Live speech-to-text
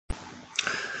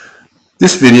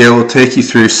This video will take you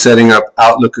through setting up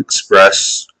Outlook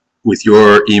Express with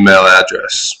your email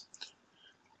address.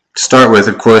 To start with,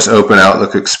 of course, open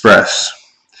Outlook Express.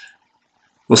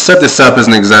 We'll set this up as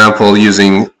an example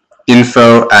using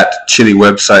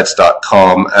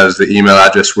info@chiliwebsites.com as the email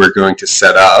address we're going to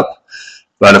set up.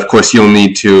 But of course, you'll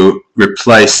need to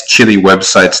replace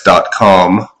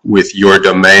chiliwebsites.com with your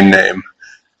domain name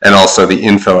and also the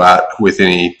info @ with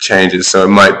any changes. So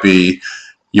you might be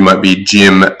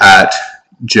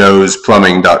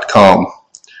jim@joesplumbing.com,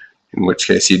 in which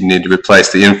case you'd need to replace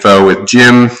the info with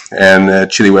Jim and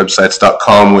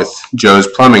chiliwebsites.com with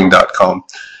joesplumbing.com.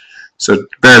 So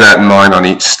bear that in mind on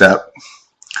each step.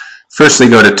 Firstly,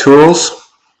 go to Tools,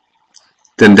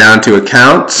 then down to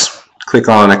Accounts, click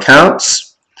on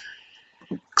Accounts,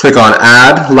 click on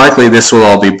Add. Likely this will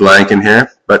all be blank in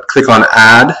here, but click on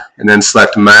Add and then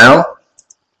select Mail.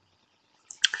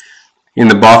 In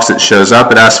the box that shows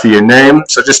up, it asks for your name,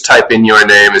 so just type in your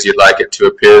name as you'd like it to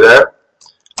appear there.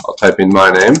 I'll type in my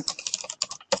name.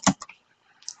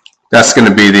 That's going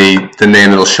to be the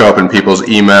name that will show up in people's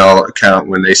email account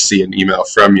when they see an email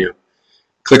from you.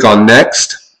 Click on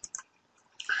Next.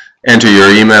 Enter your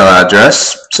email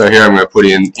address. So here I'm going to put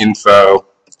in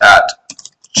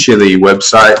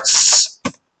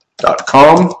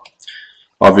info@chiliwebsites.com.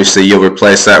 Obviously, you'll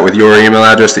replace that with your email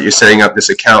address that you're setting up this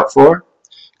account for.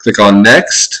 Click on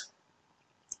Next.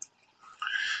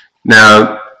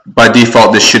 Now, by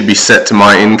default, this should be set to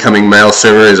my incoming mail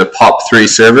server as a POP3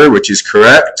 server, which is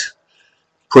correct.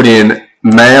 Put in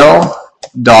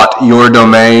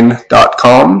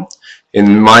mail.yourdomain.com.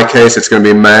 In my case, it's going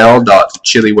to be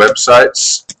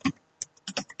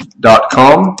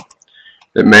mail.chiliwebsites.com.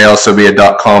 It may also be a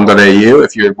 .com.au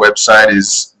if your website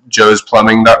is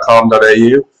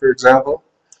joesplumbing.com.au, for example.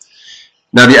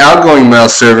 Now, the outgoing mail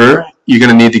server you're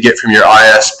going to need to get from your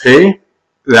ISP.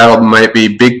 That might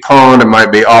be BigPond, it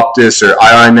might be Optus or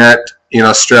IINet in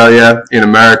Australia, in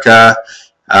America.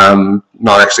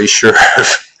 Not actually sure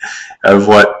of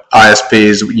what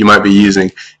ISPs you might be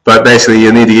using, but basically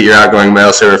you need to get your outgoing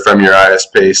mail server from your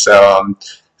ISP. So,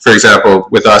 for example,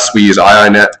 with us we use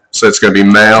IINet, so it's going to be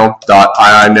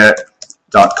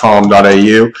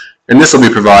mail.iinet.com.au, and this will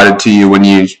be provided to you when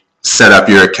you set up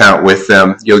your account with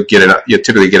them. You'll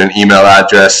typically get an email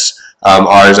address.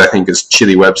 Ours, I think, is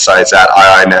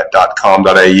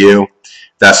chiliwebsites@iinet.com.au.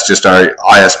 That's just our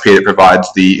ISP that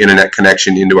provides the internet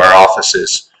connection into our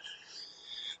offices.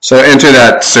 So enter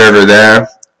that server there.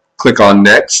 Click on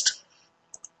Next.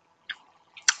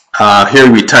 Here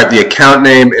we type the account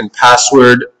name and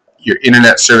password your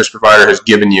internet service provider has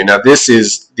given you. Now this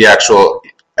is the actual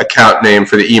account name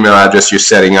for the email address you're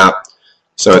setting up.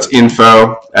 So it's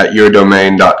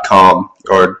info@yourdomain.com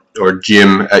or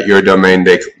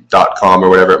jim@yourdomain.com or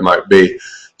whatever it might be.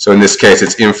 So in this case,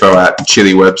 it's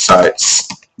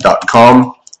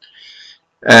info@chiliwebsites.com.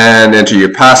 And enter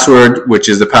your password, which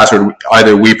is the password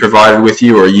either we provided with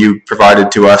you or you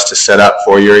provided to us to set up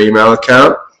for your email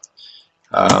account.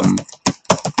 I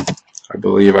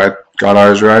believe I got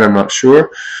ours right, I'm not sure.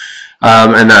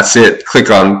 And that's it. Click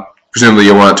on, presumably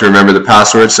you'll want to remember the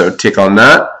password, so tick on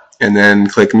that. And then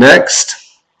click Next.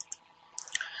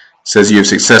 It says you've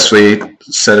successfully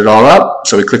set it all up,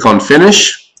 so we click on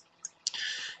Finish.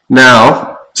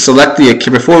 Now,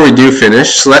 before we do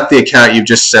finish, select the account you've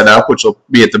just set up, which will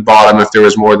be at the bottom if there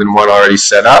was more than one already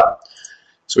set up.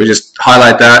 So we just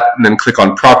highlight that and then click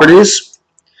on Properties.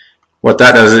 What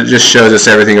that does, it just shows us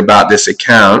everything about this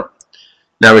account.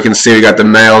 Now we can see we got the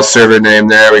mail server name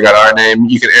there, we got our name.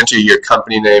 You can enter your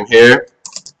company name here,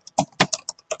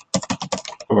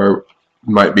 or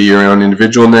might be your own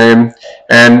individual name.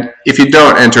 And if you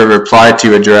don't enter a reply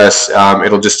to address,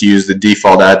 it'll just use the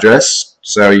default address.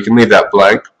 So you can leave that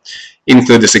blank.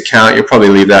 Include this account, you'll probably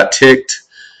leave that ticked.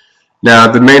 Now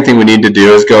the main thing we need to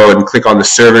do is go and click on the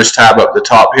Servers tab up the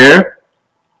top here.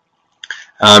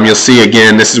 You'll see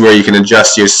again, this is where you can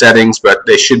adjust your settings, but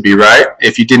they should be right.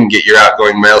 If you didn't get your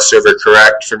outgoing mail server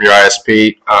correct from your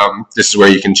ISP, this is where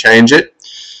you can change it.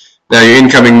 Now your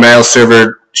incoming mail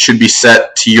server should be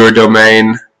set to your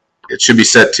domain. It should be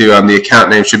set to, the account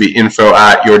name should be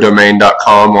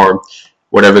info@yourdomain.com or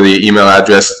whatever the email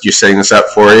address you're setting this up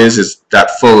for is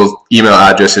that full email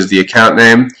address is the account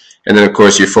name, and then of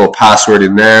course your full password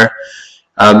in there.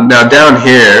 Now down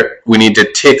here we need to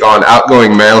tick on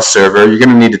outgoing mail server. You're going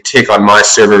to need to tick on my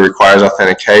server requires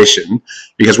authentication,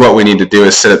 because what we need to do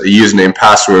is set up the username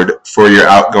password for your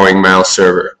outgoing mail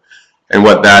server. And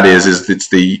what that is it's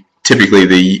typically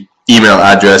the email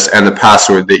address and the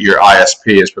password that your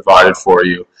ISP has provided for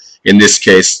you. In this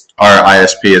case, our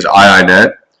ISP is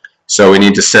IINet. So we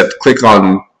need to click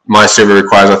on My Server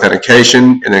Requires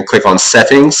Authentication and then click on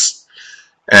Settings.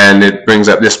 and it brings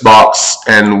up this box,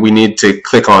 and we need to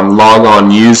click on log on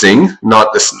using,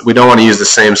 not this, we don't want to use the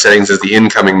same settings as the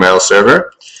incoming mail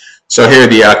server. So here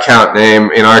the account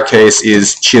name in our case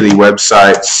is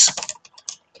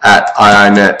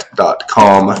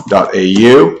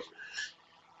chiliwebsites@iinet.com.au.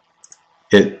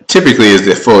 It typically is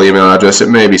the full email address. It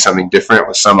may be something different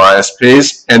with some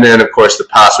ISPs. And then, of course, the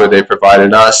password they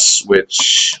provided us,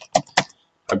 which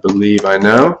I believe I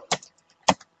know.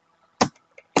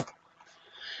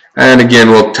 And again,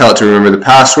 we'll tell it to remember the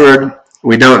password.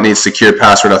 We don't need secure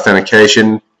password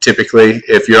authentication. Typically,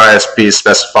 if your ISP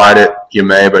specified it, you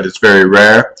may, but it's very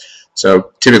rare.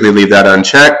 So typically leave that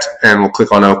unchecked, and we'll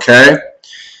click on OK.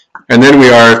 And then we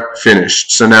are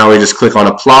finished. So now we just click on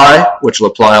Apply, which will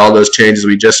apply all those changes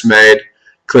we just made.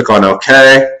 Click on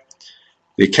OK.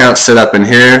 The account's set up in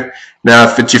here. Now,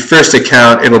 if it's your first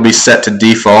account, it'll be set to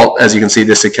default. As you can see,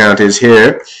 this account is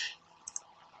here.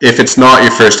 If it's not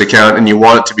your first account and you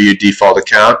want it to be your default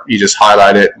account, you just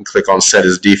highlight it and click on Set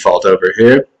as Default over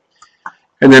here.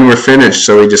 And then we're finished,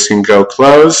 so we just can go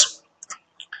close,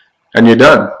 and you're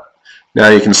done. Now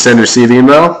you can send and receive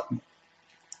email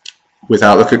with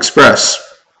Outlook Express.